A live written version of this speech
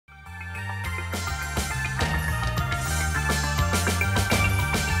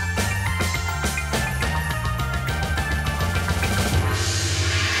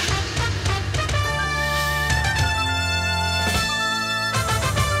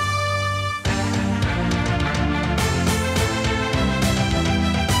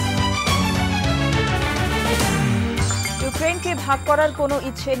ভাগ করার কোনো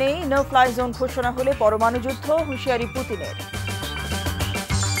ইচ্ছে নেই, নো ফ্লাই জোন ঘোষণা হলে পরমাণু যুদ্ধ, হুঁশিয়ারি পুতিনের।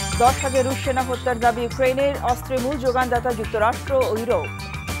 10,000 রুশ সেনা হত্যার দাবি ইউক্রেনের, অস্ত্রের মূল যোগানদাতা যুক্তরাষ্ট্র ও ইউরোপ।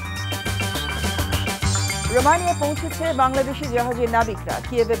 রোমানিয়া পৌঁছেছে বাংলাদেশি জাহাজের নাবিকরা,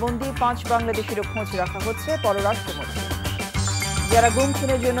 কিয়েভে বন্দী 5 বাংলাদেশিরও খোঁজ রাখা হচ্ছে পররাষ্ট্রমন্ত্রী। যারা গুম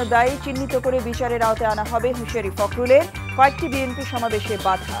খুনের জন্য দায়ী চিহ্নিত করে বিচারের আওতায় আনা হবে, হুঁশিয়ারি ফখরুলের। কয়েকটি বিএনপি সমাবেশে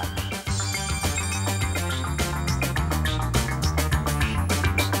বাধা।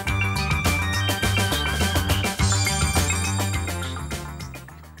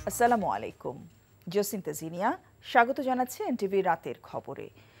 আসসালামু আলাইকুম, জসিন্তা জিনিয়া স্বাগত জানাচ্ছি এনটিভি রাতের খবরে।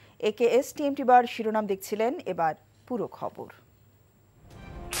 একেএস টিএমটি বার শিরোনাম দেখছিলেন, এবার পুরো খবর।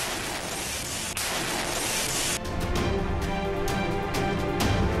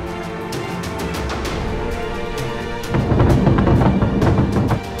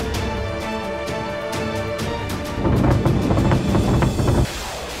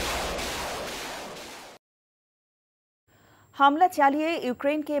 হামলা চালিয়ে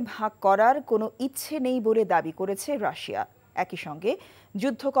ইউক্রেনকে ভাগ করার কোনো ইচ্ছে নেই বলে দাবি করেছে রাশিয়া। একই সঙ্গে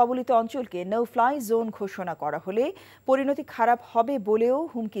যুদ্ধ কবলিত অঞ্চলকে নো ফ্লাই জোন ঘোষণা করা হলে পরিণতি খারাপ হবে বলেও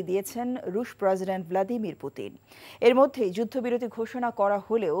হুমকি দিয়েছেন রুশ প্রেসিডেন্ট ভ্লাদিমির পুতিন। এর মধ্যেই যুদ্ধবিরতি ঘোষণা করা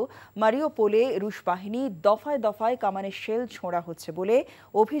হলেও মারিওপোলে রুশ বাহিনী দফায় দফায় কামানের শেল ছোঁড়া হচ্ছে বলে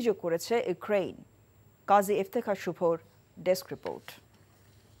অভিযোগ করেছে ইউক্রেন। কাজী ইফতেখার শুভর ডেস্ক রিপোর্ট।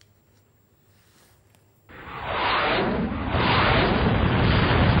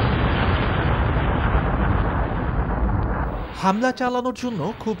 হামলা চালানোর জন্য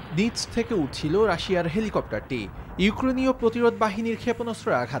খুব নিচ থেকে উঠছিল রাশিয়ার হেলিকপ্টারটি। ইউক্রেনীয় প্রতিরোধ বাহিনীর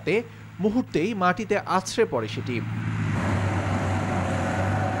ক্ষেপণাস্ত্রের আঘাতে মুহূর্তেই মাটিতে আছড়ে পড়ে সেটি।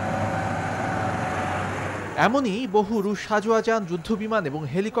 এমনই বহু রুশ সাজোয়াজান, যুদ্ধবিমান এবং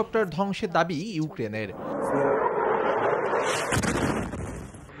হেলিকপ্টার ধ্বংসের দাবি ইউক্রেনের।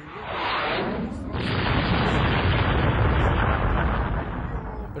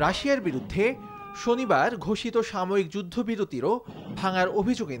 রাশিয়ার বিরুদ্ধে শনিবার ঘোষিত সাময়িক যুদ্ধবিরতিরও ভাঙার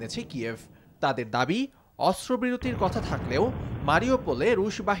অভিযোগ এনেছে কিয়েভ। তাদের দাবি, অস্ত্রবিরতির কথা থাকলেও মারিওপোলে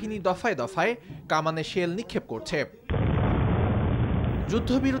রুশ বাহিনী দফায় দফায় কামানে শেল নিক্ষেপ করছে।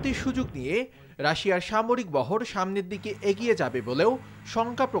 যুদ্ধবিরতির সুযোগ নিয়ে রাশিয়ার সামরিক বহর সামনের দিকে এগিয়ে যাবে বলেও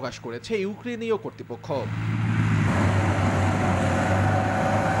শঙ্কা প্রকাশ করেছে ইউক্রেনীয় কর্তৃপক্ষ।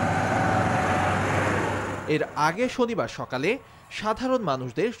 এর আগে শনিবার সকালে সাধারণ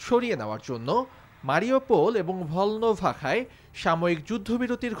মানুষদের সরিয়ে নেওয়ার জন্য মারিওপোল এবং ভলনোভাখায় সাময়িক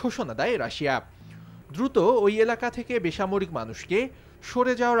যুদ্ধবিরতির ঘোষণা দেয় রাশিয়া। দ্রুত ওই এলাকা থেকে বেসামরিক মানুষকে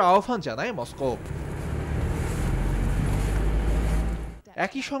সরে যাওয়ার আহ্বান জানায় মস্কো।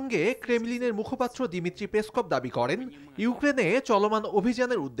 একই সঙ্গে ক্রেমলিনের মুখপাত্র দিমিত্রি পেসকভ দাবি করেন, ইউক্রেনে চলমান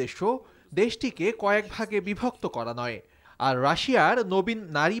অভিযানের উদ্দেশ্য দেশটিকে কয়েক ভাগে বিভক্ত করা নয়। আর রাশিয়ার নবীন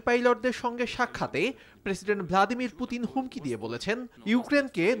নারী পাইলটদের সঙ্গে সাক্ষাতে প্রেসিডেন্ট ভ্লাদিমির পুতিন হুমকি দিয়ে বলেছেন,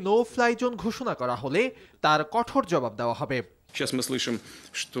 ইউক্রেনকে নো ফ্লাই জোন ঘোষণা করা হলে তার কঠোর জবাব দেওয়া হবে।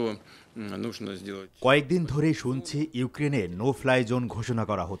 কয়েকদিন ধরেই শুনছি ইউক্রেনে নো ফ্লাই জোন ঘোষণা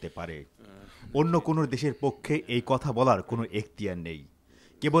করা হতে পারে। অন্য কোনো দেশের পক্ষে এই কথা বলার কোনো এখতিয়ার নেই।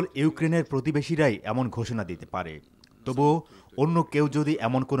 কেবল ইউক্রেনের প্রতিবেশীরাই এমন ঘোষণা দিতে পারে। তবুও অন্য কেউ যদি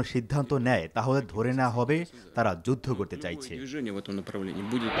এমন কোনো সিদ্ধান্ত নেয়, তাহলে ধরে নেওয়া হবে তারা যুদ্ধ করতে চাইছে।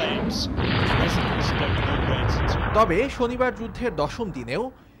 তবে শনিবার যুদ্ধের 10ম দিনেও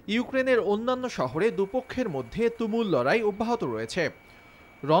ইউক্রেনের অন্যান্য শহরে দুপক্ষের মধ্যে তুমুল লড়াই অব্যাহত রয়েছে।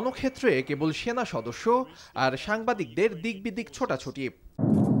 রণক্ষেত্রে কেবল সেনা সদস্য আর সাংবাদিকদের দিকবিদিক ছোটাছুটি।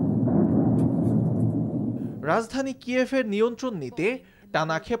 রাজধানী কিয়েভের নিয়ন্ত্রণ নিতে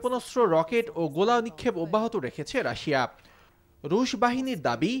টানা ক্ষেপণাস্ত্র, রকেট ও গোলা নিক্ষেপ অব্যাহত রেখেছে রাশিয়া। রুশ বাহিনীর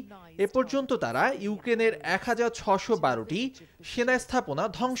দাবি, এ পর্যন্ত তারা ইউক্রেনের 1612টি সেনা স্থাপনা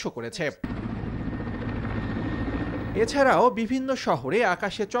ধ্বংস করেছে। এছাড়াও বিভিন্ন শহরে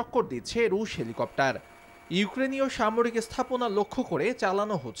আকাশে চক্কর দিচ্ছে রুশ হেলিকপ্টার। ইউক্রেনীয় সামরিক স্থাপনা লক্ষ্য করে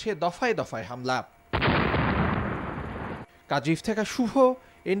চালানো হচ্ছে দফায় দফায় হামলা। কাজী ইফতেখার শুভ,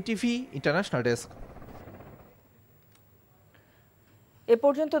 এনটিভি ইন্টারন্যাশনাল ডেস্ক। এ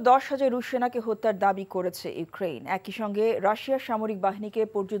পর্যন্ত 10,000 রুশ সেনাকে হত্যার দাবি করেছে ইউক্রেন। একই সঙ্গে রাশিয়ার সামরিক বাহিনীকে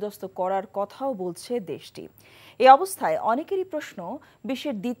পর্যুদস্ত করার কথাও বলছে দেশটি। এই অবস্থায় অনেকেরই প্রশ্ন,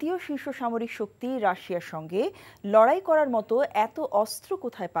 বিশ্বের দ্বিতীয় শীর্ষ সামরিক শক্তি রাশিয়ার সঙ্গে লড়াই করার মতো এত অস্ত্র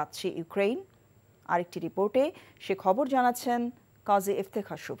কোথায় পাচ্ছে ইউক্রেন? আরেকটি রিপোর্টে সে খবর জানাচ্ছেন কাজী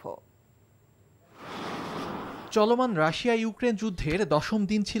ইফতেখার শুভ। চলমান রাশিয়া ইউক্রেন যুদ্ধের 10ম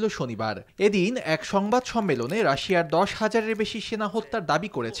দিন ছিল শনিবার। এদিন এক সংবাদ সম্মেলনে রাশিয়ার 10,000-এর বেশি সেনা হত্যার দাবি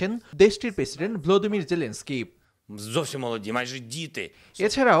করেছেন দেশটির প্রেসিডেন্ট ভ্লাদিমির জেলেনস্কি।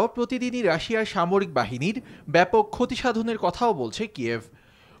 এছাড়াও প্রতিদিনই রাশিয়ার সামরিক বাহিনীর ব্যাপক ক্ষতি সাধনের কথাও বলছে কিয়েভ।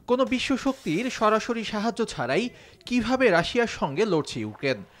 কোনো বিশ্ব শক্তির সরাসরি সাহায্য ছাড়াই কিভাবে রাশিয়ার সঙ্গে লড়ছে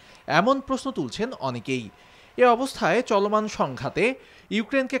ইউক্রেন, এমন প্রশ্ন তুলছেন অনেকেই। এ অবস্থায় চলমান সংঘাতে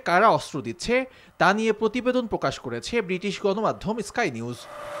ইউক্রেনকে কারা অস্ত্র দিচ্ছে তা নিয়ে প্রতিবেদন প্রকাশ করেছে ব্রিটিশ গণমাধ্যম স্কাই নিউজ।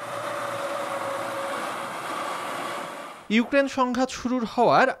 ইউক্রেন সংঘাত শুরুর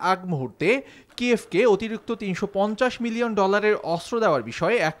হওয়ার আগ মুহূর্তে কিয়েভকে অতিরিক্ত $350 মিলিয়ন অস্ত্র দেওয়ার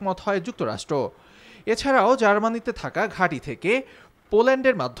বিষয়ে একমত হয় যুক্তরাষ্ট্র। এছাড়াও জার্মানিতে থাকা ঘাঁটি থেকে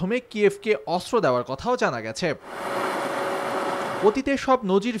পোল্যান্ডের মাধ্যমে কিয়েভকে অস্ত্র দেওয়ার কথাও জানা গেছে। অতীতে সব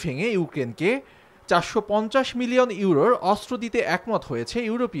নজির ভেঙে ইউক্রেনকে €450 মিলিয়ন অস্ত্র দিতে একমত হয়েছে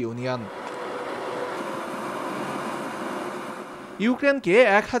ইউরোপীয় ইউনিয়ন। ইউক্রেনকে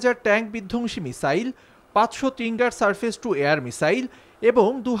 1000 ট্যাঙ্ক বিধ্বংসী missile, 500 ট্রিঙ্গার surface two air missile এবং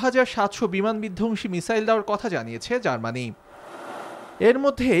 2700 বিমান বিধ্বংসী মিসাইল দেওয়ার কথা জানিয়েছে জার্মানি। এর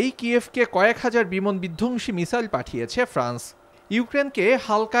মধ্যেই কিয়েভকে কয়েক হাজার বিমান বিধ্বংসী মিসাইল পাঠিয়েছে ফ্রান্স। ইউক্রেনকে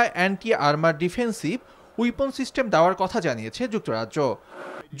হালকা anti armour defensive weapon system দেওয়ার কথা জানিয়েছে যুক্তরাজ্য।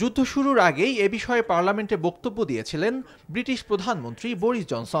 যুদ্ধ শুরুর আগেই এ বিষয়ে পার্লামেন্টে বক্তব্য দিয়েছিলেন ব্রিটিশ প্রধানমন্ত্রী বরিস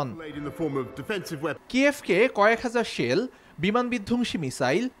জনসন। কিয়েভকে কয়েক হাজার শেল, বিমান বিধ্বংসী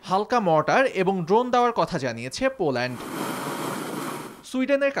মিসাইল, হালকা মর্টার এবং ড্রোন দেওয়ার কথা জানিয়েছে পোল্যান্ড।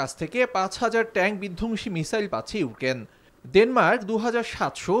 সুইডেনের কাছ থেকে 5000 ট্যাঙ্ক বিধ্বংসী মিসাইল পাচ্ছে ইউক্রেন। ডেনমার্ক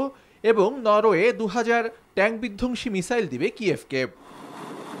 2700 এবং নরওয়ে 2000 ট্যাঙ্ক বিধ্বংসী মিসাইল দিবে কিয়েভকে।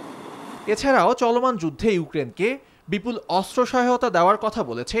 এছাড়াও চলমান যুদ্ধে ইউক্রেনকে বিপুল অস্ত্র সহায়তা দেওয়ার কথা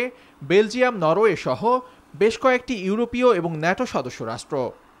বলেছে বেলজিয়াম, নরওয়ে সহ বেশ কয়েকটি ইউরোপীয় এবং ন্যাটো সদস্য রাষ্ট্র।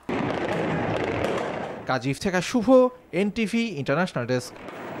 কাজিফ থেকে শুভ, NTV ইন্টারন্যাশনাল ডেস্ক।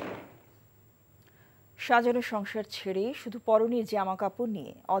 সাজানো সংসার ছেড়ে শুধু পরনের জামা কাপড়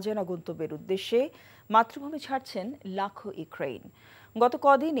নিয়ে অজানা গন্তব্যের উদ্দেশ্যে মাতৃভূমি ছাড়ছেন লাখো ইউক্রেন। গত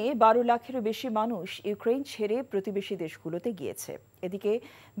কদিনে 12 লাখেরও বেশি মানুষ ইউক্রেন ছেড়ে প্রতিবেশী দেশগুলোতে গিয়েছে। এদিকে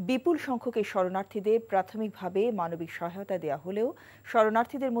বিপুল সংখ্যক এই শরণার্থীদের প্রাথমিকভাবে মানবিক সহায়তা দেওয়া হলেও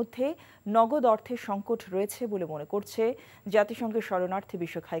শরণার্থীদের মধ্যে নগদ অর্থের সংকট রয়েছে বলে মনে করছে জাতিসংঘের শরণার্থী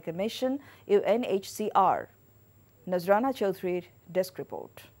বিষয়ক হাই কমিশন UNHCR। নজরানা চৌধুরীর desk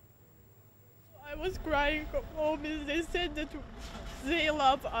report. I was crying home. They said that they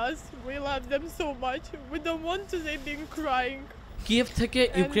love us. We love them so much. We don't want to see them crying. Kyiv থেকে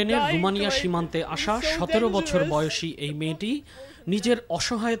ইউক্রেনের রোমানিয়া সীমান্তে আসা 17 বছর বয়সী এই মেয়েটি নিজের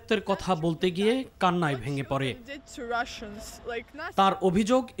অসহায়ত্বের কথা বলতে গিয়ে কান্নায় ভেঙে পড়ে। তার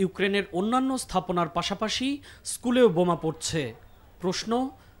অভিযোগ, ইউক্রেনের অন্যান্য স্থাপনার পাশাপাশি স্কুলেও বোমা পড়ছে। প্রশ্ন,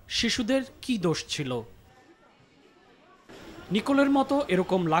 শিশুদের কি দোষ ছিল? নিকোলের মতো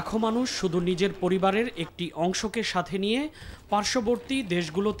এরকম লাখো মানুষ শুধু নিজের পরিবারের একটি অংশকে সাথে নিয়ে পার্শ্ববর্তী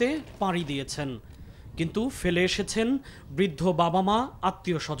দেশগুলোতে পাড়ি দিয়েছেন, কিন্তু ফেলে এসেছেন বৃদ্ধ বাবা মা,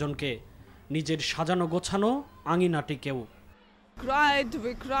 আত্মীয় স্বজনকে, নিজের সাজানো গোছানো আঙিনাটিকেও।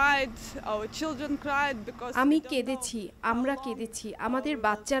 আমি কেঁদেছি, আমরা কেঁদেছি, আমাদের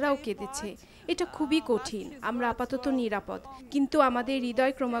বাচ্চারাও কেঁদেছে। এটা খুবই কঠিন। আমরা আপাতত নিরাপদ, কিন্তু আমাদের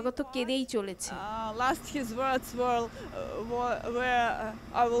হৃদয় ক্রমাগত কেঁদেই চলেছে।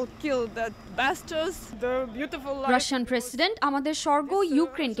 রাশিয়ান প্রেসিডেন্ট আমাদের স্বর্গ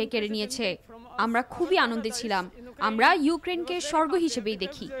ইউক্রেনকে কেড়ে নিয়েছে। আমরা খুবই আনন্দে ছিলাম। আমরা ইউক্রেনকে স্বর্গ হিসেবেই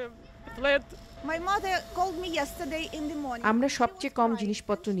দেখি। আমরা সবচেয়ে কম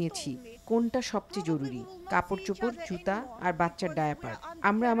জিনিসপত্র নিয়েছি। কোনটা সবচেয়ে জরুরি? কাপড় চোপড়, জুতা আর বাচ্চার ডায়াপার।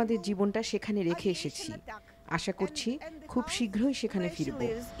 আমরা আমাদের জীবনটা সেখানে রেখে এসেছি। আশা করছি খুব শীঘ্রই সেখানে ফিরব।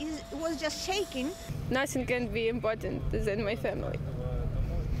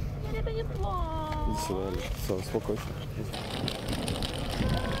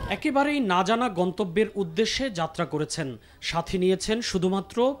 একেবারেই না জানা গন্তব্যের উদ্দেশ্যে যাত্রা করেছেন। সাথে নিয়েছেন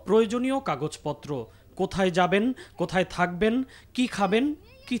শুধুমাত্র প্রয়োজনীয় কাগজপত্র। কোথায় যাবেন, কোথায় থাকবেন, কি খাবেন,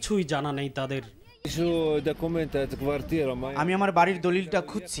 কিছুই জানা নেই তাদের। আমি আমার বাড়ির দলিলটা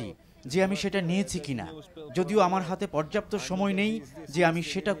খুঁজছি যে আমি সেটা নিয়েছি কিনা, যদিও আমার হাতে পর্যাপ্ত সময় নেই যে আমি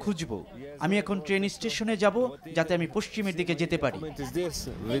সেটা খুঁজব। আমি এখন ট্রেন স্টেশনে যাব যাতে আমি পশ্চিমের দিকে যেতে পারি।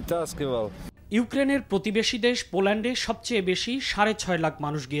 ইউক্রেনের প্রতিবেশী দেশ পোল্যান্ডে সবচেয়ে বেশি 6.5 লাখ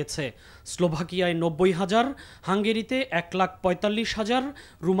মানুষ গিয়েছে। স্লোভাকিয়ায় 90,000, হাঙ্গেরিতে 1,45,000,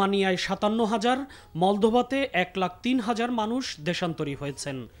 রোমানিয়ায় 57,000, মলদোভাতে 1,03,000 মানুষ দেশান্তরী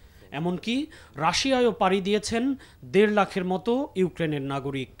হয়েছেন। এমনকি রাশিয়ায়ও পাড়ি দিয়েছেন 1.5 লাখের মতো ইউক্রেনের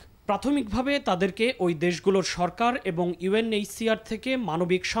নাগরিক। প্রাথমিকভাবে তাদেরকে ওই দেশগুলোর সরকার এবং UNHCR থেকে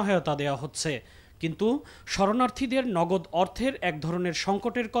মানবিক সহায়তা দেওয়া হচ্ছে, কিন্তু শরণার্থীদের নগদ অর্থের এক ধরনের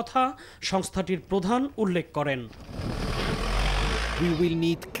সংকটের কথা সংস্থাটির প্রধান উল্লেখ করেন।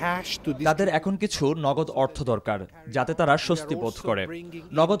 তাদের এখন কিছু নগদ অর্থ দরকার যাতে তারা স্বস্তি বোধ করে।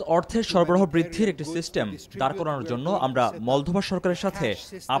 নগদ অর্থের সরবরাহ বৃদ্ধির একটি সিস্টেম দাঁড় করানোর জন্য আমরা মলদোভা সরকারের সাথে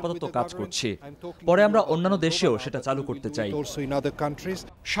আপাতত কাজ করছি। পরে আমরা অন্যান্য দেশেও সেটা চালু করতে চাই।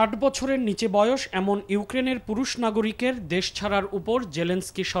 60 বছরের নিচে বয়স এমন ইউক্রেনের পুরুষ নাগরিকের দেশ ছাড়ার উপর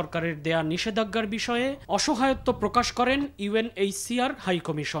জেলেনস্কি সরকারের দেয়া নিষেধাজ্ঞার বিষয়ে অসহায়ত্ব প্রকাশ করেন UNHCR high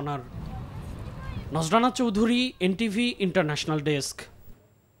commissioner. নজরানা Chowdhury, NTV international desk.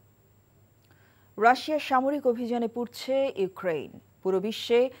 রাশিয়ার সামরিক অভিযানে পুড়ছে ইউক্রেন। পুরো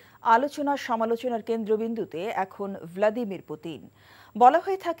বিশ্বে আলোচনা সমালোচনার কেন্দ্রবিন্দুতে এখন ভ্লাদিমির পুতিন। বলা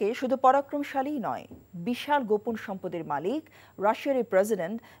হয়ে থাকে শুধু পরাক্রমশালী নয়, বিশাল গোপন সম্পদের মালিক রাশিয়ার এই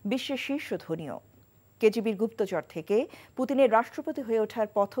প্রেসিডেন্ট বিশ্বের শীর্ষ ধনীও। কেজিবির গুপ্তচর থেকে পুতিনের রাষ্ট্রপতি হয়ে ওঠার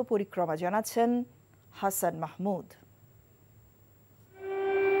পথ পরিক্রমা জানাচ্ছেন হাসান মাহমুদ।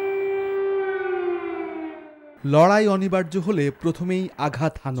 লড়াই অনিবার্য হলে প্রথমেই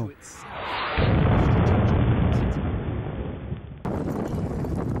আঘাত হানো।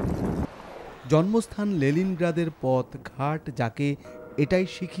 জন্মস্থান লেনিনগ্রাদের পথ ঘাট যাকে এটাই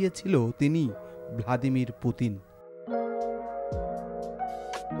শিখিয়েছিল তিনি ভ্লাদিমির পুতিন।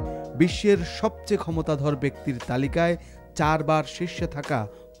 বিশ্বের সবচেয়ে ক্ষমতাধর ব্যক্তির তালিকায় 4 বার শীর্ষে থাকা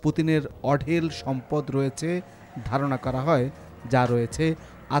পুতিনের অঢেল সম্পদ রয়েছে, ধারণা করা হয় যা রয়েছে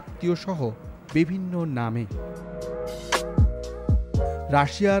আত্মীয় সহ বিভিন্ন নামে।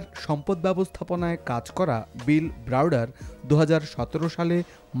 রাশিয়ার সম্পদ ব্যবস্থাপনায় কাজ করা বিল ব্রাউডার 2017 সালে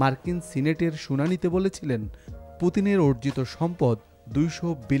মার্কিন সিনেটের শুনানিতে বলেছিলেন পুতিনের অর্জিত সম্পদ $200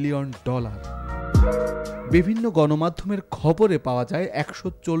 বিলিয়ন। বিভিন্ন গণমাধ্যমের খবরে পাওয়া যায়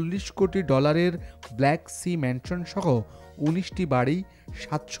 $140 কোটি ব্ল্যাক সি ম্যানশন সহ 19টি বাড়ি,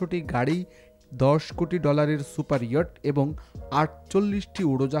 700টি গাড়ি, $10 কোটি সুপার ইয়ট এবং 48টি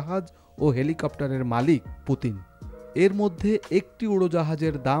উড়োজাহাজ ও হেলিকপ্টারের মালিক পুতিন। এর মধ্যে একটি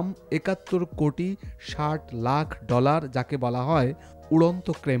উড়োজাহাজের দাম $71 কোটি 60 লাখ, যাকে বলা হয় উড়ন্ত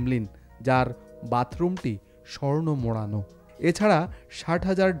ক্রেমলিন, যার বাথরুমটি স্বর্ণ মোড়ানো। এছাড়া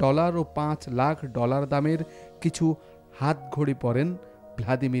 $60,000 ও $5 লাখ দামের কিছু হাতঘড়ি পরেন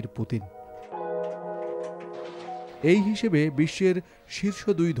ভ্লাদিমির পুতিন। এই হিসেবে বিশ্বের শীর্ষ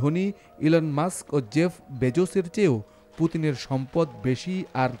 2 ধনী ইলন মাস্ক ও জেফ বেজোসের চেয়েও পুতিনের সম্পদ বেশি,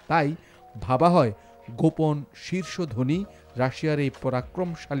 আর তাই ভাবা হয় গোপন শীর্ষ ধনী রাশিয়ার এই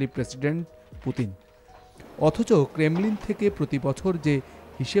পরাক্রমশালী প্রেসিডেন্ট পুতিন। অথচ ক্রেমলিন থেকে প্রতি বছর যে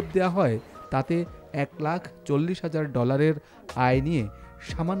হিসেব দেয়া হয় তাতে $1,40,000 আয় নিয়ে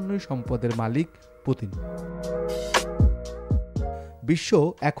সামান্যই সম্পদের মালিক পুতিন। বিশ্ব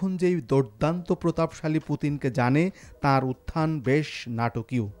এখন যেই দুর্দান্ত প্রতাপশালী পুতিনকে জানে তার উত্থান বেশ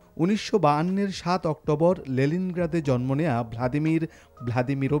নাটকীয়। 1952-এর 7 অক্টোবর লেনিনগ্রাদে জন্ম নেয়া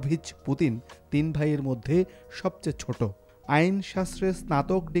ভ্লাদিমিরোভিচ পুতিন 3 ভাইয়ের মধ্যে সবচেয়ে ছোট। আইনশাস্ত্রে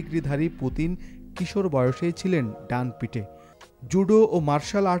স্নাতক ডিগ্রিধারী পুতিন কিশোর বয়সেই ছিলেন ডান পিঠে। জুডো ও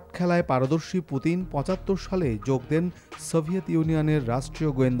মার্শাল আর্ট খেলায় পারদর্শী পুতিন 75 সালে যোগ দেন সোভিয়েত ইউনিয়নের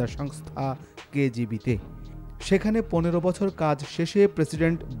রাষ্ট্রীয় গোয়েন্দা সংস্থা কেজিবিতে। সেখানে 15 বছর কাজ শেষে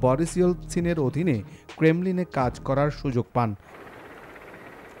প্রেসিডেন্ট বরিস ইয়েলৎসিনের অধীনে ক্রেমলিনে কাজ করার সুযোগ পান।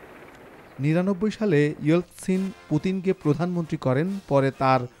 99 সালে ইয়েলৎসিন পুতিনকে প্রধানমন্ত্রী করেন। পরে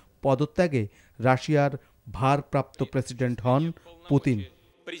তার পদত্যাগে রাশিয়ার ভারপ্রাপ্ত প্রেসিডেন্ট হন পুতিন।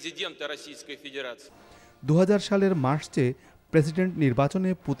 2000 সালের মার্চে প্রেসিডেন্ট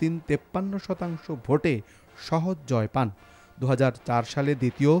নির্বাচনে পুতিন 53% ভোটে সহজ জয় পান। 2004 সালে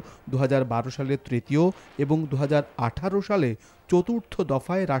দ্বিতীয়, 2012 সালে তৃতীয় এবং 2018 সালে চতুর্থ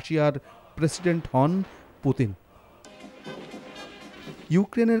দফায় রাশিয়ার প্রেসিডেন্ট হন পুতিন।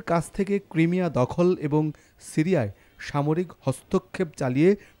 ইউক্রেনের কাছ থেকে ক্রিমিয়া দখল এবং সিরিয়ায় সামরিক হস্তক্ষেপ চালিয়ে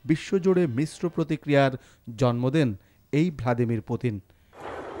বিশ্বজুড়ে মিশ্র প্রতিক্রিয়ার জন্ম দেন এই ভ্লাদিমির পুতিন।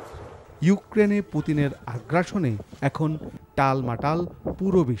 ইউক্রেনে পুতিনের আগ্রাসনে এখন টালমাটাল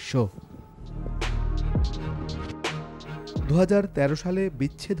পুরো বিশ্ব। 2013 সালে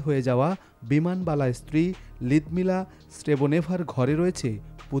বিচ্ছেদ হয়ে যাওয়া বিমানবালার স্ত্রী লিদমিলা স্ট্রেবোনেভার ঘরে রয়েছে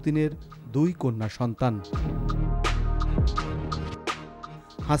পুতিনের 2 কন্যা সন্তান।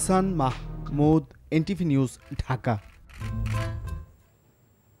 Hasan Mahmud, NTV news, Dhaka.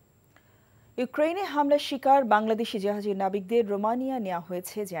 ইউক্রেনে হামলার শিকার বাংলাদেশি জাহাজের নাবিকদের রোমানিয়া নেওয়া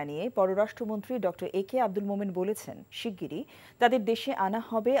হয়েছে জানিয়ে পররাষ্ট্রমন্ত্রী ডক্টর AK আব্দুল মোমেন বলেছেন শিগগিরই তাদের দেশে আনা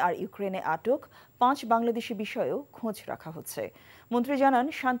হবে, আর ইউক্রেনে আটক 5 বাংলাদেশি বিষয়েও খোঁজ রাখা হচ্ছে। মন্ত্রী জানান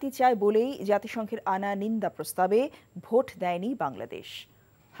শান্তি চায় বলেই জাতিসংঘের আনা নিন্দা প্রস্তাবে ভোট দেয়নি বাংলাদেশ।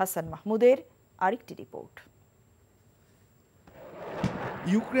 হাসান মাহমুদের আরেকটি রিপোর্ট।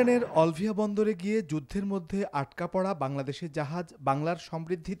 ইউক্রেনের অলভিয়া বন্দরে গিয়ে যুদ্ধের মধ্যে আটকা পড়া বাংলাদেশের জাহাজ বাংলার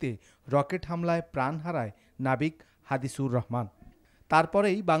সমৃদ্ধিতে রকেট হামলায় প্রাণ হারায় নাবিক হাদিসুর রহমান।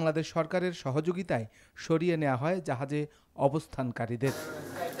 তারপরেই বাংলাদেশ সরকারের সহযোগিতায় সরিয়ে নেওয়া হয় জাহাজে অবস্থানকারীদের।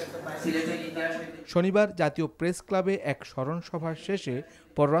 শনিবার জাতীয় প্রেস ক্লাবে এক স্মরণ সভার শেষে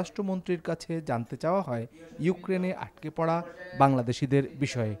পররাষ্ট্রমন্ত্রীর কাছে জানতে চাওয়া হয় ইউক্রেনে আটকে পড়া বাংলাদেশিদের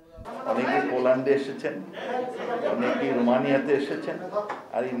বিষয়ে। অনেকে পোল্যান্ডে এসেছেন, অনেকে রোমানিয়াতে এসেছেন,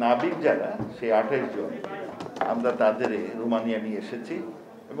 আর এই নাবিক যারা সেই 28 জন আমরা তাদের রোমানিয়া নিয়ে এসেছি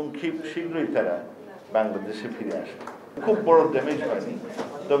এবং খুব শীঘ্রই তারা বাংলাদেশে ফিরে আসবে। খুব বড় ড্যামেজ হয়নি,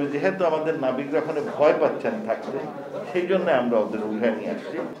 তবে যেহেতু আমাদের নাবিকরা ওখানে ভয় পাচ্ছেন থাকতে, সেই জন্য আমরা ওদের উঠে নিয়ে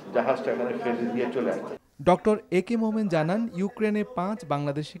আসছি, জাহাজটা এখানে ফেলে দিয়ে চলে আসছে। ডক্টর এ কে মোমেন জানান, ইউক্রেনে 5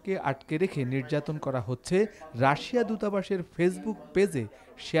 বাংলাদেশিকে আটকে রেখে নির্যাতন করা হচ্ছে। রাশিয়া দূতাবাসের ফেসবুক পেজে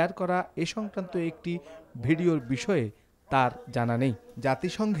শেয়ার করা এ সংক্রান্ত একটি ভিডিওর বিষয়ে তার জানা নেই।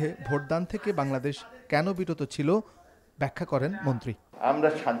 জাতিসংঘে ভোটদান থেকে বাংলাদেশ কেন বিরত ছিল ব্যাখ্যা করেন মন্ত্রী। আমরা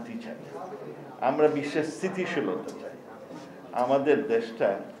শান্তি চাই, আমরা বিশ্বের স্থিতিশীলতা চাই। আমাদের দেশটা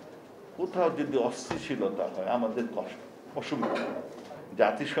কোথাও যদি অস্থিতিশীলতা হয় আমাদের অসুবিধা হয়।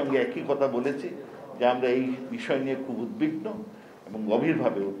 জাতিসংঘে একই কথা বলেছি যে আমরা এই বিষয় নিয়ে খুব উদ্বিগ্ন এবং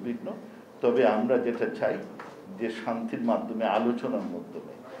গভীরভাবে উদ্বিগ্ন। তবে আমরা যেটা চাই যে শান্তির মাধ্যমে, আলোচনার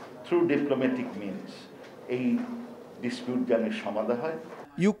মাধ্যমে, থ্রু ডিপ্লোম্যাটিক মিনস এই ডিসপিউট যেন সমাধান হয়।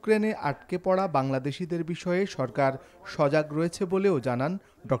 ইউক্রেনে আটকে পড়া বাংলাদেশিদের বিষয়ে সরকার সজাগ রয়েছে বলেও জানান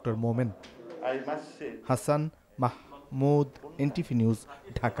ডক্টর মোমেন। Hasan Mahmud, NTV news,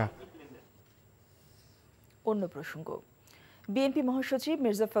 Dhaka. অন্য প্রসঙ্গ, বিএনপি মহাসচিব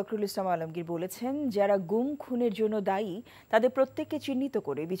মির্জা ফখরুল ইসলাম আলমগীর বলেছেন, যারা গুম খুনের জন্য দায়ী তাদের প্রত্যেককে চিহ্নিত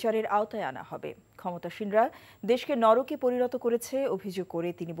করে বিচারের আওতায় আনা হবে। ক্ষমতাসীনরা দেশকে নরকে পরিণত করেছে অভিযোগ করে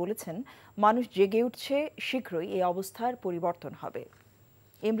তিনি বলেছেন, মানুষ জেগে উঠছে, শীঘ্রই এই অবস্থার পরিবর্তন হবে।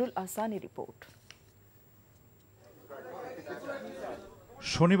 ইমরুল আহসানের রিপোর্ট।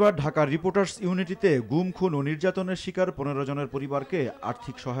 শনিবার ঢাকার রিপোর্টার্স ইউনিটিতে গুম খুন ও নির্যাতনের শিকার 15 জনের পরিবারকে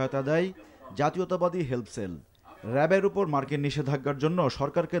আর্থিক সহায়তা দেয় জাতীয়তাবাদী হেল্প সেল। র্যাবের উপর মার্কিন নিষেধাজ্ঞার জন্য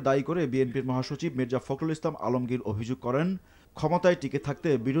সরকারকে দায়ী করে বিএনপির মহাসচিব মির্জা ফখরুল ইসলাম আলমগীর অভিযোগ করেন, ক্ষমতায় টিকে থাকতে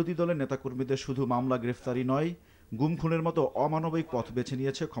বিরোধী দলের নেতাকর্মীদের শুধু মামলা গ্রেফতারি নয়, গুম খুনের মতো অমানবিক পথ বেছে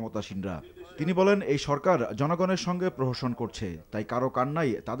নিয়েছে ক্ষমতাসীনরা। তিনি বলেন, এই সরকার জনগণের সঙ্গে প্রহসন করছে, তাই কারো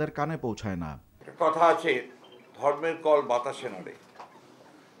কান্নাই তাদের কানে পৌঁছায় না। কথা আছে, ধর্মের কল বাতাসে নাড়ে।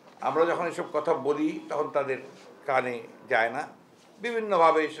 আমরা যখন এসব কথা বলি তখন তাদের কানে যায় না।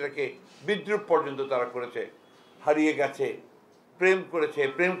 বিভিন্নভাবে সেটাকে বিদ্রুপ পর্যন্ত তারা করেছে, হারিয়ে গেছে, প্রেম করেছে,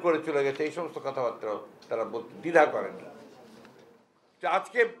 প্রেম করে চলে গেছে, এই সমস্ত কথাবার্তাও তারা বলতে দ্বিধা করেনি।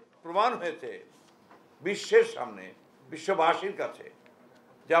 আজকে প্রমাণ হয়েছে বিশ্বের সামনে, বিশ্ববাসীর কাছে,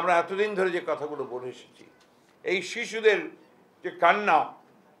 যে আমরা এতদিন ধরে যে কথাগুলো বলে এসেছি, এই শিশুদের যে কান্না,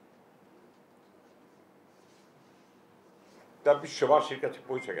 তা বিশ্ববাসীর কাছে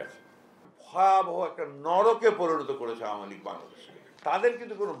পৌঁছে গেছে। ভয়াবহ একটা নরকে পরিণত করেছে আওয়ামী লীগ বাংলাদেশকে। তাদের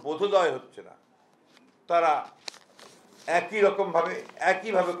কিন্তু কোনো বোধোদয় হচ্ছে না, তারা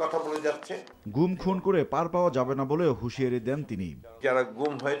একইভাবে কথা বলে যাচ্ছে। গুম খুন করে পার পাওয়া যাবে না বলেও হুঁশিয়ারি দেন তিনি। যারা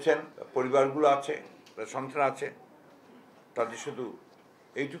গুম হয়েছেন, পরিবারগুলো আছে, সন্তান আছে, তাদের শুধু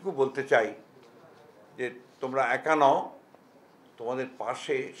এইটুকু বলতে চাই যে তোমরা একা নও, তোমাদের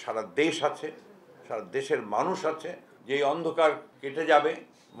পাশে সারা দেশ আছে, সারা দেশের মানুষ আছে। যে অন্ধকার কেটে যাবে,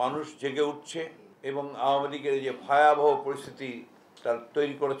 মানুষ জেগে উঠছে এবং আওয়ামী লীগের যে ভয়াবহ পরিস্থিতি তার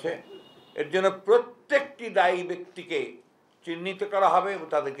তৈরি করেছে, এর জন্য প্রত্যেকটি দায়ী ব্যক্তিকে চিহ্নিত করা হবে এবং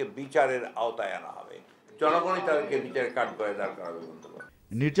তাদেরকে বিচারের আওতায় আনা হবে। জনগণই তাদেরকে বিচারের কাঠগড়ায় দাঁড় করাবে।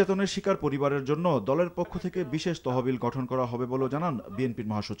 নির্যাতনের শিকার পরিবারের জন্য দলের পক্ষ থেকে বিশেষ তহবিল গঠন করা হবে বলেও জানান বিএনপির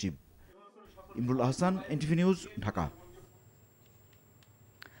মহাসচিব। Imrul Ahsan, NTV news, Dhaka.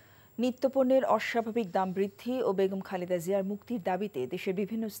 নিত্যপণ্যের অস্বাভাবিক দাম বৃদ্ধি ও বেগম খালেদা জিয়ার মুক্তির দাবিতে দেশের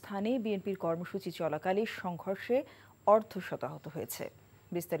বিভিন্ন স্থানে বিএনপির কর্মসূচি চলাকালে সংঘর্ষে অর্ধশতাহত হয়েছে।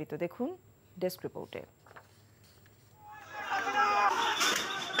 বিস্তারিত দেখুন ডেস্ক রিপোর্টে।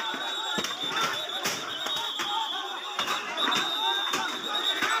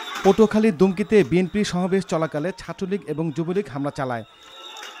 পটুয়াখালীর দুমকিতে বিএনপি সমাবেশ চলাকালে ছাত্রলীগ এবং যুবলীগ হামলা চালায়।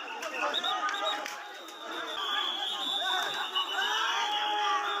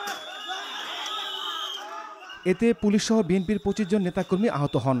 এতে পুলিশসহ বিএনপির 25 জন নেতাকর্মী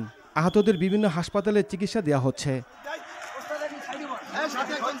আহত হন। আহতদের বিভিন্ন হাসপাতালে চিকিৎসা দেওয়া হচ্ছে।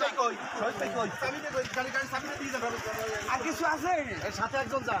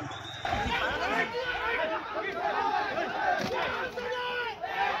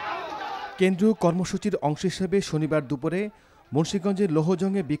 কেন্দ্রীয় কর্মসূচির অংশ হিসেবে শনিবার দুপুরে মুন্সিগঞ্জের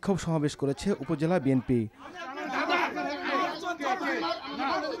লোহজংয়ে বিক্ষোভ সমাবেশ করেছে উপজেলা বিএনপি।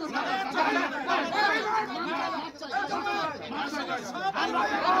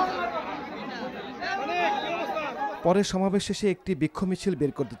 পরে সমাবেশ শেষে একটি বিক্ষোভ মিছিল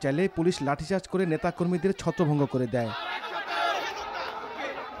বের করতে চাইলে পুলিশ লাঠিচার্জ করে নেতাকর্মীদের ছত্রভঙ্গ করে দেয়।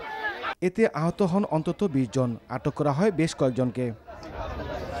 এতে আহত হন অন্তত ২০ জন, আটক করা হয় বেশ কয়েকজনকে।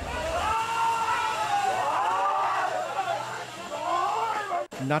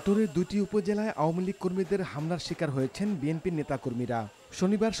 নাটোরের ২টি উপজেলায় আওয়ামী লীগ কর্মীদের হামলার শিকার হয়েছেন বিএনপির নেতাকর্মীরা।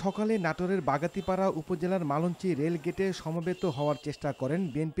 শনিবার সকালে নাটোরের বাগাতিপাড়া উপজেলার মালঞ্চি রেল গেটে সমবেত হওয়ার চেষ্টা করেন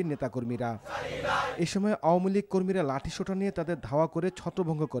বিএনপির নেতাকর্মীরা। এ সময় আওয়ামী লীগ কর্মীরা লাঠিসোঁটা নিয়ে তাদের ধাওয়া করে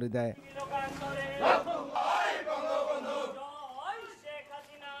ছত্রভঙ্গ করে দেয়।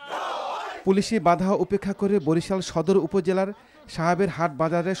 পুলিশি বাধা উপেক্ষা করে বরিশাল সদর উপজেলার সাহাবের হাট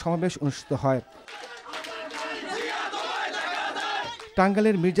বাজারে সমাবেশ অনুষ্ঠিত হয়।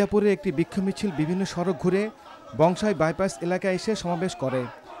 টাঙ্গাইলের মির্জাপুরে একটি বিক্ষোভ মিছিল বিভিন্ন সড়ক ঘুরে বংশাই বাইপাস এলাকায় এসে সমাবেশ করে।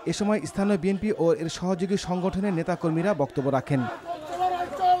 এ সময় স্থানীয় বিএনপি ও এর সহযোগী সংগঠনের নেতাকর্মীরা বক্তব্য রাখেন।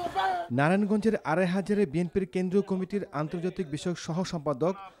 নারায়ণগঞ্জের আড়াইহাজারে বিএনপির কেন্দ্রীয় কমিটির আন্তর্জাতিক বিষয়ক সহ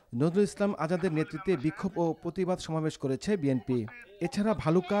সম্পাদক নজরুল ইসলাম আজাদের নেতৃত্বে বিক্ষোভ ও প্রতিবাদ সমাবেশ করেছে বিএনপি। এছাড়া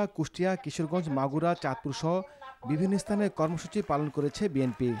ভালুকা, কুষ্টিয়া, কিশোরগঞ্জ, মাগুরা, চাঁদপুর সহ বিভিন্ন স্থানে কর্মসূচি পালন করেছে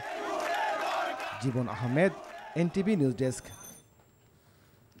বিএনপি। জীবন আহমেদ, NTV নিউজ ডেস্ক।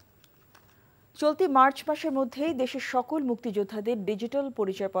 চলতি মার্চ মাসের মধ্যেই দেশের সকল মুক্তিযোদ্ধাদের ডিজিটাল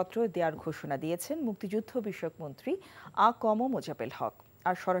পরিচয়পত্র দেওয়ার ঘোষণা দিয়েছেন মুক্তিযুদ্ধ বিষয়ক মন্ত্রী আ.ক.ম মোজাম্মেল হক।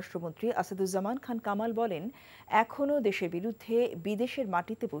 আর স্বরাষ্ট্রমন্ত্রী আসাদুজ্জামান খান কামাল বলেন, এখনও দেশের বিরুদ্ধে বিদেশের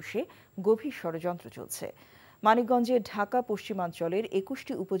মাটিতে বসে গভীর ষড়যন্ত্র চলছে। মানিকগঞ্জে ঢাকা পশ্চিমাঞ্চলের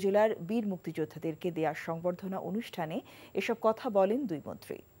 ২১টি উপজেলার বীর মুক্তিযোদ্ধাদেরকে দেয়া সংবর্ধনা অনুষ্ঠানে এসব কথা বলেন দুই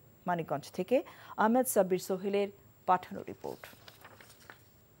মন্ত্রী। মানিকগঞ্জ থেকে আহমেদ সাব্বির সোহেলের পাঠানো রিপোর্ট।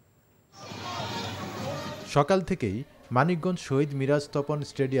 সকাল থেকেই মানিকগঞ্জ শহীদ মিরাজ তপন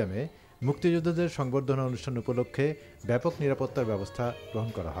স্টেডিয়ামে মুক্তিযোদ্ধাদের সংবর্ধনা অনুষ্ঠান উপলক্ষে ব্যাপক নিরাপত্তার ব্যবস্থা গ্রহণ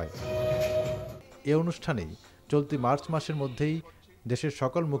করা হয়। এ অনুষ্ঠানেই চলতি মার্চ মাসের মধ্যেই দেশের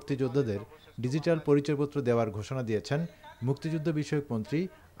সকল মুক্তিযোদ্ধাদের ডিজিটাল পরিচয়পত্র দেওয়ার ঘোষণা দিয়েছেন মুক্তিযুদ্ধ বিষয়ক মন্ত্রী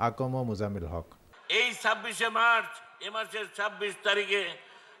আ.ক.ম মোজাম্মেল হক। এই ২৬শে মার্চ, এ মাসের ২৬ তারিখে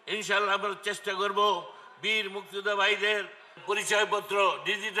ইনশাআল্লাহ আমরা চেষ্টা করব বীর মুক্তিযোদ্ধা ভাইদের পরিচয়পত্র,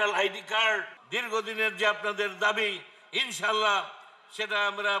 ডিজিটাল আইডি কার্ড, দীর্ঘদিনের যে আপনাদের দাবি, ইনশাআল্লাহ সেটা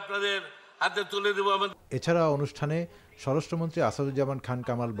আমরা আপনাদের হাতে তুলে দেব। এছাড়া অনুষ্ঠানে স্বরাষ্ট্রমন্ত্রী আসাদুজ্জামান খান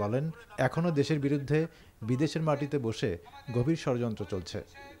কামাল বলেন, এখনও দেশের বিরুদ্ধে বিদেশের মাটিতে বসে গভীর ষড়যন্ত্র চলছে।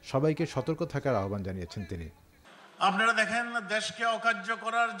 সবাইকে সতর্ক থাকার আহ্বান জানিয়েছেন তিনি। আপনারা দেখেন, দেশকে অকার্য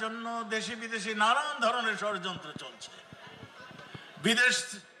করার জন্য দেশি বিদেশি নানান ধরনের ষড়যন্ত্র চলছে। বিদেশ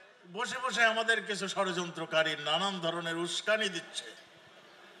বসে বসে আমাদের কিছু ষড়যন্ত্রকারী নানান ধরনের উস্কানি দিচ্ছে,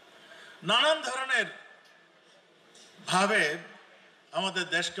 নানান ধরনের ভাবে আমাদের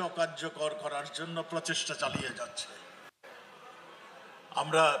দেশকে অকার্যকর করার জন্য প্রচেষ্টা চালিয়ে যাচ্ছে।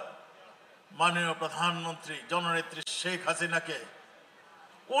 আমরা মাননীয় প্রধানমন্ত্রী জননেত্রী শেখ হাসিনাকে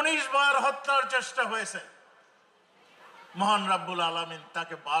 ১৯ বার হত্যার চেষ্টা হয়েছে, মহান রাব্বুল আলামিন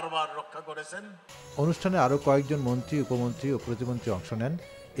তাকে বারবার রক্ষা করেছেন। অনুষ্ঠানে আরও কয়েকজন মন্ত্রী, উপমন্ত্রী ও প্রতিমন্ত্রী অংশ নেন।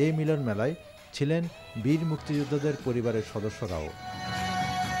 এই মিলন মেলায় ছিলেন বীর মুক্তিযোদ্ধাদের পরিবারের সদস্যরাও।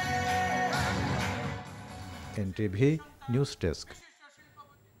 NTV news desk.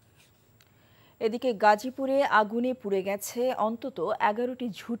 এদিকে গাজীপুরে আগুনে পুড়ে গেছে অন্তত ১১টি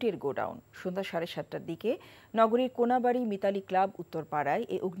ঝুটের গোডাউন। সন্ধ্যা ৭:৩০টার দিকে নগরীর কোনাবাড়ি মিতালি ক্লাব উত্তরপাড়ায়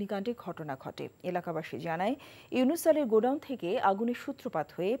এই অগ্নিকাণ্ডের ঘটনা ঘটে। এলাকাবাসী জানায়, ইউনুস আলীর গোডাউন থেকে আগুনের সূত্রপাত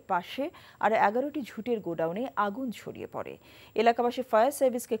হয়ে পাশে আর ১১টি ঝুটের গোডাউনে আগুন ছড়িয়ে পড়ে। এলাকাবাসী ফায়ার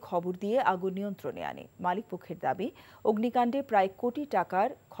সার্ভিসকে খবর দিয়ে আগুন নিয়ন্ত্রণে আনে। মালিক পক্ষের দাবি, অগ্নিকাণ্ডে প্রায় কোটি টাকার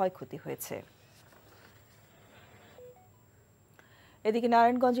ক্ষয়ক্ষতি হয়েছে। এদিকে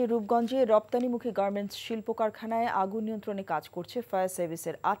নারায়ণগঞ্জের রূপগঞ্জে রপ্তানিমুখী গার্মেন্টস শিল্প কারখানায় আগুন নিয়ন্ত্রণে কাজ করছে ফায়ার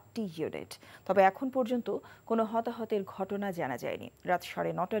সার্ভিসের ৮টি ইউনিট। তবে এখন পর্যন্ত কোনো হতাহতের ঘটনা জানা যায়নি। রাত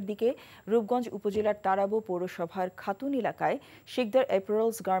 ৯:৩০টার দিকে রূপগঞ্জ উপজেলার তারাবো পৌরসভার খাতুন এলাকায় শিকদার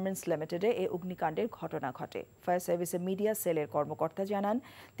অ্যাপারেলস গার্মেন্টস লিমিটেডে এ অগ্নিকাণ্ডের ঘটনা ঘটে। ফায়ার সার্ভিসের মিডিয়া সেলের কর্মকর্তা জানান,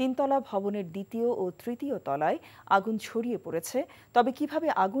 ৩তলা ভবনের ২য় ও ৩য় তলায় আগুন ছড়িয়ে পড়েছে। তবে কিভাবে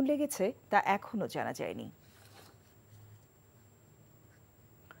আগুন লেগেছে তা এখনও জানা যায়নি।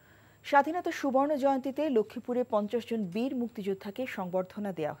 স্বাধীনতা সুবর্ণ জয়ন্তীতে লক্ষ্মীপুরে ৫০ জন বীর মুক্তিযোদ্ধাকে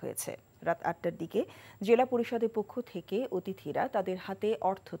সংবর্ধনা দেওয়া হয়েছে। রাত ৮টার দিকে জেলা পরিষদের পক্ষ থেকে অতিথিরা তাদের হাতে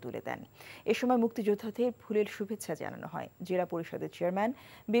অর্থ তুলে দেন। এ সময় মুক্তিযোদ্ধাদের ফুলের শুভেচ্ছা জানানো হয়। জেলা পরিষদের চেয়ারম্যান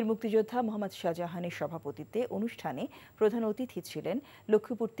বীর মুক্তিযোদ্ধা মোহাম্মদ শাহজাহানের সভাপতিত্বে অনুষ্ঠানে প্রধান অতিথি ছিলেন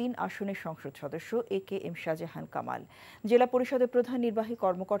লক্ষ্মীপুর ৩ আসনের সংসদ সদস্য AKM শাহজাহান কামাল। জেলা পরিষদের প্রধান নির্বাহী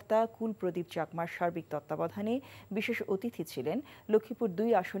কর্মকর্তা কুলপ্রদীপ চাকমার সার্বিক তত্ত্বাবধানে বিশেষ অতিথি ছিলেন লক্ষ্মীপুর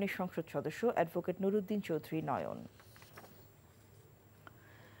 ২ আসনের সংসদ সদস্য অ্যাডভোকেট নুরুদ্দিন চৌধুরী নয়ন।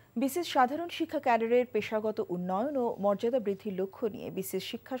 বিসিএস সাধারণ শিক্ষা ক্যাডারের পেশাগত উন্নয়ন ও মর্যাদা বৃদ্ধির লক্ষ্য নিয়ে বিসিএস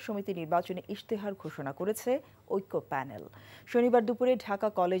শিক্ষা সমিতি নির্বাচনে ইশতেহার ঘোষণা করেছে ঐক্য প্যানেল। শনিবার দুপুরে ঢাকা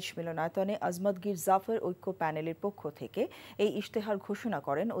কলেজ মিলনায়তনে আজমতগীর জাফর ঐক্য প্যানেলের পক্ষ থেকে এই ইশতেহার ঘোষণা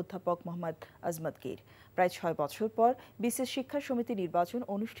করেন অধ্যাপক মোহাম্মদ আজমতগীর। প্রায় 6 বছর পর বিসিএস শিক্ষা সমিতি নির্বাচন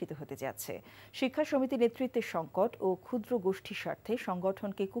অনুষ্ঠিত হতে যাচ্ছে। শিক্ষা সমিতি নেতৃত্বের সংকট ও ক্ষুদ্র গোষ্ঠীর স্বার্থে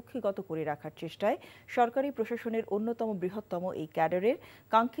সংগঠনকে কুক্ষিগত করে রাখার চেষ্টায় সরকারি প্রশাসনের অন্যতম বৃহত্তম এই ক্যাডারের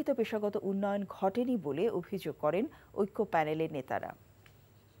কাঙ্ক্ষিত পেশাগত উন্নয়ন ঘটেনি বলে অভিযোগ করেন ঐক্য প্যানেলের নেতারা।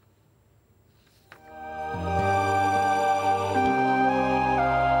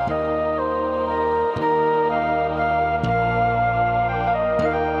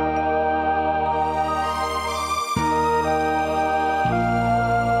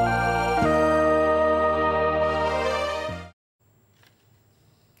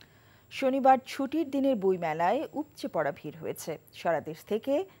 শনিবার ছুটির দিনের বইমেলায় উপচে পড়া ভিড় হয়েছে। সারা দেশ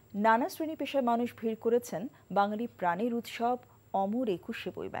থেকে নানা শ্রেণী পেশার মানুষ ভিড় করেছেন বাঙালি প্রাণের উৎসব অমর ২১শে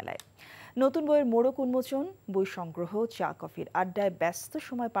বইমেলায়। নতুন বইয়ের মোড়ক উন্মোচন, বই সংগ্রহ, চা কফির আড্ডায় ব্যস্ত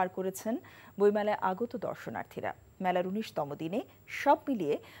সময় পার করেছেন বইমেলায় আগত দর্শনার্থীরা। মেলার ১৯তম দিনে সব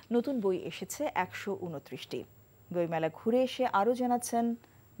মিলিয়ে নতুন বই এসেছে ১২৯টি। বইমেলা ঘুরে এসে আরও জানাচ্ছেন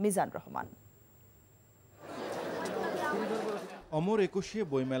মিজান রহমান। অমর ২১শে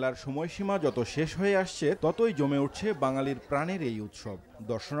বইমেলার সময়সীমা যত শেষ হয়ে আসছে ততই জমে উঠছে বাঙালির প্রাণের এই উৎসব।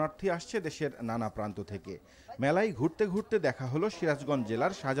 দর্শনার্থী আসছে দেশের নানা প্রান্ত থেকে। মেলায় ঘুরতে ঘুরতে দেখা হলো সিরাজগঞ্জ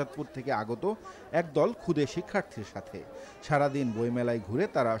জেলার শাহজাদপুর থেকে আগত একদল ক্ষুদে শিক্ষার্থীর সাথে। সারাদিন বইমেলায় ঘুরে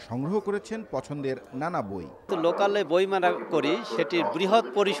তারা সংগ্রহ করেছেন পছন্দের নানা বই। লোকালে বইমেলা করি, সেটি বৃহৎ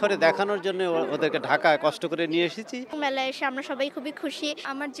পরিসরে দেখানোর জন্য ওদেরকে ঢাকায় কষ্ট করে নিয়ে এসেছি। মেলায় এসে আমরা সবাই খুবই খুশি।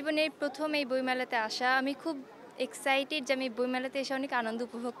 আমার জীবনে প্রথম এই বইমেলাতে আসা, আমি খুব এক্সাইটেড যে আমি বইমেলাতে এসে অনেক আনন্দ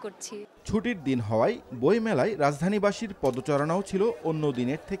উপভোগ করছি। ছুটির দিন হওয়ায় বইমেলায় রাজধানীবাসীর পদচারণাও ছিল অন্য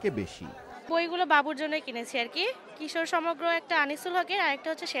দিনের থেকে বেশি। বইগুলো বাবুর জন্য কিনেছি আর কি। কিশোর সমগ্র একটা আনিসুল হকের, আরেকটা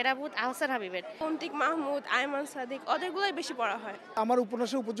হচ্ছে সেরাবুত আহসান হাবিবের। অন্তিক মাহমুদ, আয়মান সাদিক, ওদেরগুলোই বেশি পড়া হয়। আমার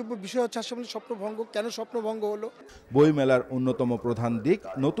উপন্যাসের উপযোগ্য বিষয় হচ্ছে আসলে স্বপ্নভঙ্গ। কেন স্বপ্নভঙ্গ হলো? বইমেলার অন্যতম প্রধান দিক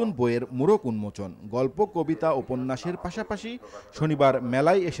নতুন বইয়ের মোড়ক উন্মোচন। গল্প, কবিতা, উপন্যাসের পাশাপাশি শনিবার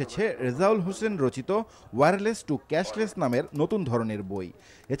মেলায় এসেছে রেজাউল হোসেন রচিত ওয়্যারলেস টু ক্যাশলেস নামের নতুন ধরনের বই।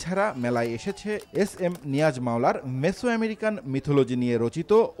 এছাড়া মেলায় এসেছে এস.এম. নিয়াজ মাওলার মেসো আমেরিকান মিথোলজি নিয়ে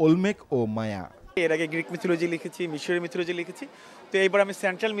রচিত ওলমেক ও মায়া। এর আগে গ্রিক মিথোলজি লিখেছি, মিশরীয় মিথোলজি লিখেছি, তো এইবার আমি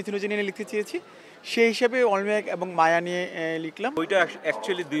সেন্ট্রাল মিথোলজি নিয়ে লিখতে চেয়েছি। সেই হিসাবে অলমেক এবং মায়া নিয়ে লিখলাম। বইটা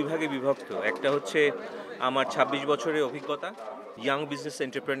অ্যাকচুয়ালি দুই ভাগে বিভক্ত। একটা হচ্ছে আমার ২৬ বছরের অভিজ্ঞতা, ইয়াং বিজনেস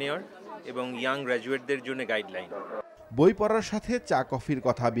এন্টারপ্রেনিয়র এবং ইয়াং গ্র্যাজুয়েটদের জন্য গাইডলাইন। বই পড়ার সাথে চা কফির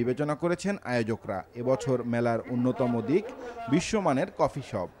কথা বিবেচনা করেছেন আয়োজকরা। এবছর মেলার অন্যতম দিক বিশ্বমানের কফি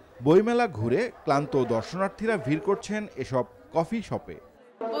শপ। বইমেলা ঘুরে ক্লান্ত দর্শনার্থীরা ভিড় করছেন এসব কফি শপে।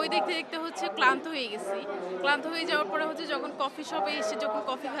 বই দেখতে দেখতে হচ্ছে ক্লান্ত হয়ে গেছি। ক্লান্ত হয়ে যাওয়ার পরে হচ্ছে যখন কফি শপে এসে যখন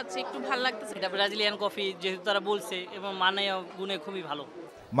কফি খাচ্ছে একটু ভালো লাগতেছে। এটা ব্রাজিলিয়ান কফি যেহেতু তারা বলছে, এবং মানে গুণে খুবই ভালো।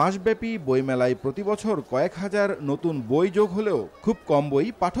 মাসব্যাপী বইমেলায় প্রতি বছর কয়েক হাজার নতুন বই যোগ হলেও খুব কম বই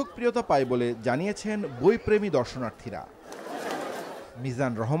পাঠকপ্রিয়তা পায় বলে জানিয়েছেন বইপ্রেমী দর্শনার্থীরা।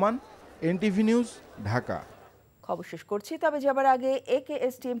 Mizan Rahman, NTV news, Dhaka. খবর শেষ করছি, তবে যাবার আগে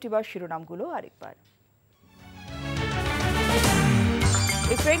AKSTMT বা শিরোনামগুলো আরেকবার।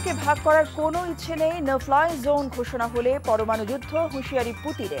 ইউক্রেনকে ভাগ করার কোনো ইচ্ছে নেই, নো ফ্লাই জোন ঘোষণা হলে পরমাণু যুদ্ধ, হুঁশিয়ারি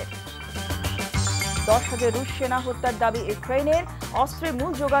পুতিনের। 10,000 রুশ সেনা হত্যার দাবি ইউক্রেনের, অস্ত্রের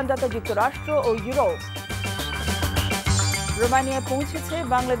মূল যোগানদাতা যুক্তরাষ্ট্র ও ইউরোপ। রোমানিয়ায় পৌঁছেছে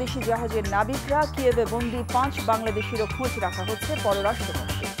বাংলাদেশি জাহাজের নাবিকরা, কিয়েভে বন্দী 5 বাংলাদেশিরও খোঁজ রাখা হচ্ছে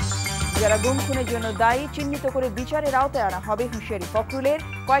পররাষ্ট্রমন্ত্রী। যারা গুম খুনের জন্য দায়ী চিহ্নিত করে বিচারের আওতায় আনা হবে, হুঁশিয়ারি ফখরুলের।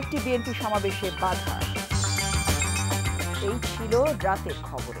 কয়েকটি বিএনপি সমাবেশে বাধা। এই ছিল রাতের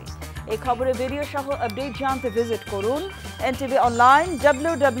খবরে। এই খবরে ভিডিও সহ আপডেট জানতে ভিজিট করুন NTV অনলাইন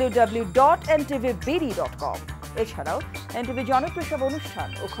www.ntvbd.com। এছাড়াও NTV জনপ্রিয় সব অনুষ্ঠান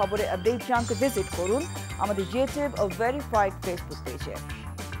ও খবরে আপডেট জানতে ভিজিট করুন আমাদের জেটিভ ও ভেরিফাইড ফেসবুক পেজে।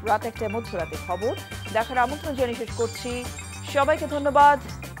 রাত 1টায় মধ্যরাতে খবর দেখার আমন্ত্রণ জানিয়ে শেষ করছি। সবাইকে ধন্যবাদ।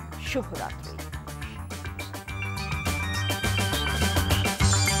 শুভরাত্রি।